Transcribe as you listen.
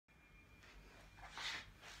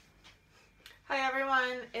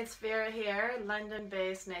it's Vera here,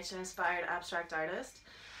 London-based nature-inspired abstract artist.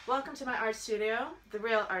 Welcome to my art studio, the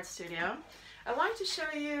real art studio. I wanted to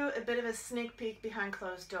show you a bit of a sneak peek behind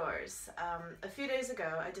closed doors. A few days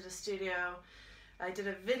ago I did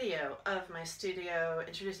a video of my studio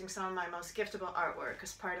introducing some of my most giftable artwork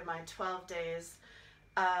as part of my 12 days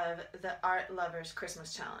of the Art Lovers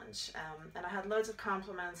Christmas Challenge. And I had loads of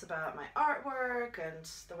compliments about my artwork and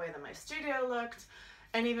the way that my studio looked,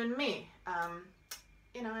 and even me.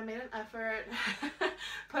 You know, I made an effort,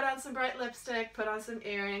 put on some bright lipstick, put on some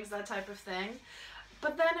earrings, that type of thing.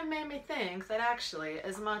 But then it made me think that actually,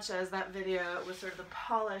 as much as that video was sort of the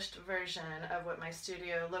polished version of what my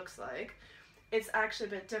studio looks like, it's actually a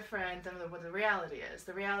bit different than what the reality is.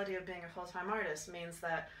 The reality of being a full-time artist means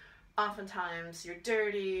that oftentimes you're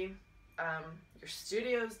dirty, your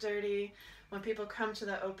studio's dirty. When people come to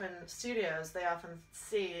the open studios, they often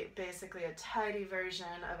see basically a tidy version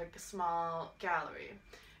of a small gallery.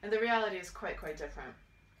 And the reality is quite different.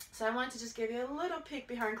 So I wanted to just give you a little peek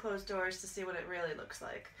behind closed doors to see what it really looks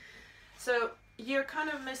like. So you're kind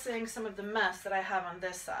of missing some of the mess that I have on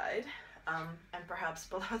this side, and perhaps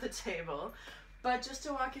below the table. But just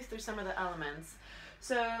to walk you through some of the elements.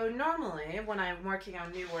 So normally when I'm working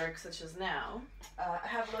on new work, such as now, I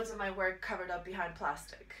have loads of my work covered up behind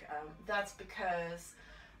plastic. That's because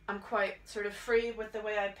I'm quite sort of free with the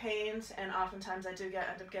way I paint, and oftentimes I do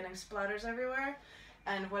end up getting splatters everywhere.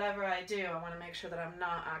 And whatever I do, I want to make sure that I'm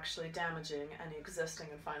not actually damaging any existing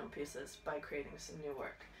and final pieces by creating some new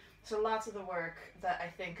work. So lots of the work that I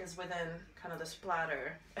think is within kind of the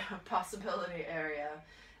splatter possibility area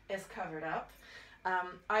is covered up.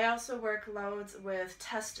 I also work loads with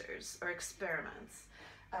testers or experiments.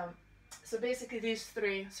 So basically these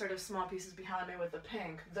three sort of small pieces behind me with the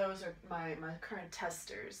pink, those are my current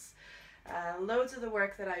testers. Loads of the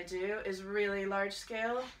work that I do is really large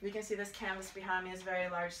scale. You can see this canvas behind me is very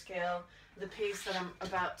large scale. The piece that I'm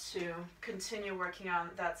about to continue working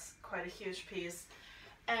on, that's quite a huge piece.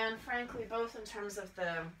 And frankly, both in terms of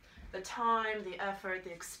the time, the effort,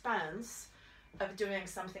 the expense of doing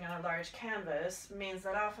something on a large canvas means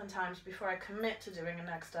that oftentimes before I commit to doing a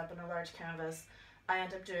next step on a large canvas, I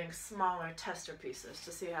end up doing smaller tester pieces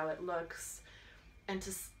to see how it looks, and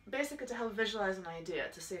to basically to help visualize an idea,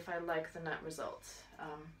 to see if I like the net result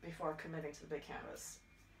before committing to the big canvas.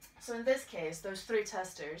 So in this case, those three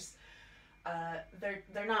testers,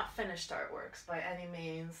 they're not finished artworks by any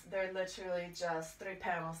means. They're literally just 3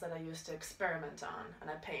 panels that I used to experiment on, and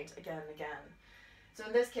I paint again and again. So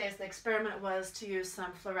in this case, the experiment was to use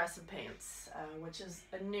some fluorescent paints, which is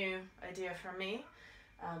a new idea for me,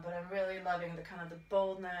 but I'm really loving the kind of the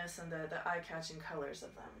boldness and the eye-catching colors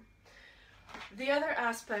of them. The other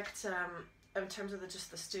aspect in terms of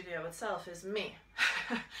just the studio itself is me.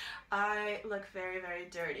 I look very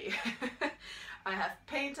dirty. I have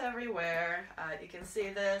paint everywhere. You can see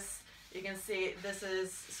this. You can see this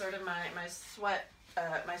is sort of my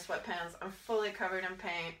sweatpants. I'm fully covered in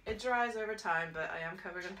paint. It dries over time, but I am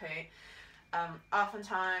covered in paint.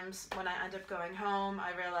 Oftentimes when I end up going home,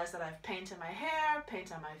 I realize that I've paint in my hair,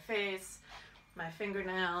 paint on my face. My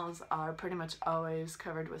fingernails are pretty much always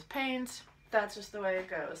covered with paint. That's just the way it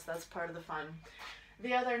goes. That's part of the fun.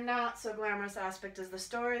 The other not so glamorous aspect is the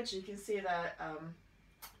storage. You can see that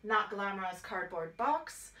not glamorous cardboard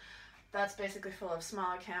box. That's basically full of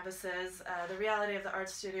smaller canvases. The reality of the art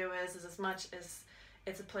studio is as much as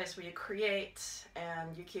it's a place where you create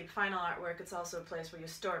and you keep final artwork, it's also a place where you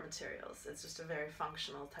store materials. It's just a very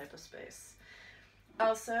functional type of space.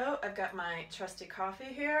 Also, I've got my trusty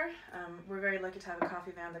coffee here. We're very lucky to have a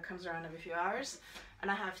coffee van that comes around every few hours. And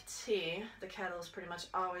I have tea. The kettle is pretty much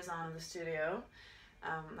always on in the studio.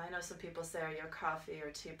 I know some people say, are you a coffee or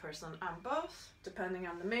tea person? I'm both, depending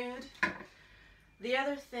on the mood. The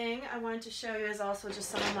other thing I wanted to show you is also just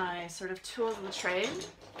some of my sort of tools of the trade,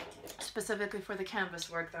 specifically for the canvas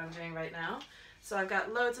work that I'm doing right now. So I've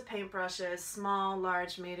got loads of paintbrushes, small,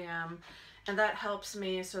 large, medium, and that helps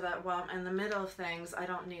me so that while I'm in the middle of things, I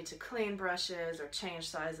don't need to clean brushes or change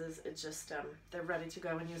sizes. It's just, they're ready to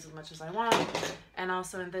go and use as much as I want. And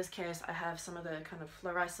also in this case, I have some of the kind of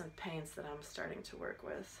fluorescent paints that I'm starting to work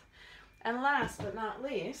with. And last but not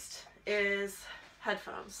least is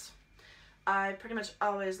headphones. I pretty much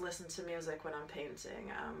always listen to music when I'm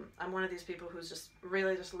painting. I'm one of these people who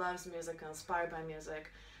really loves music and inspired by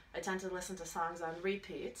music. I tend to listen to songs on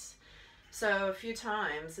repeat. So a few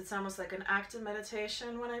times, it's almost like an active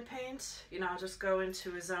meditation when I paint. You know, I'll just go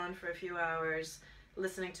into a zone for a few hours,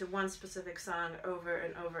 listening to one specific song over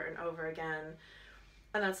and over again.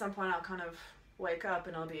 And at some point I'll kind of wake up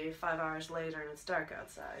and it'll be 5 hours later and it's dark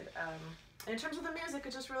outside. In terms of the music,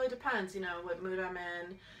 it just really depends, you know, what mood I'm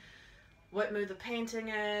in. what mood the painting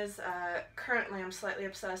is. Currently I'm slightly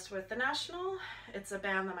obsessed with The National. It's a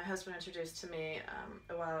band that my husband introduced to me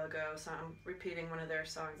a while ago, so I'm repeating one of their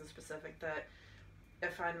songs in specific that I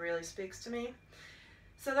find really speaks to me.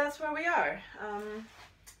 So that's where we are.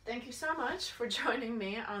 Thank you so much for joining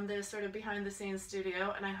me on this sort of behind the scenes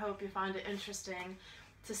studio, and I hope you find it interesting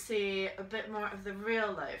to see a bit more of the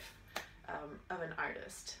real life of an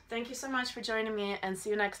artist. Thank you so much for joining me, and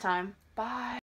see you next time. Bye!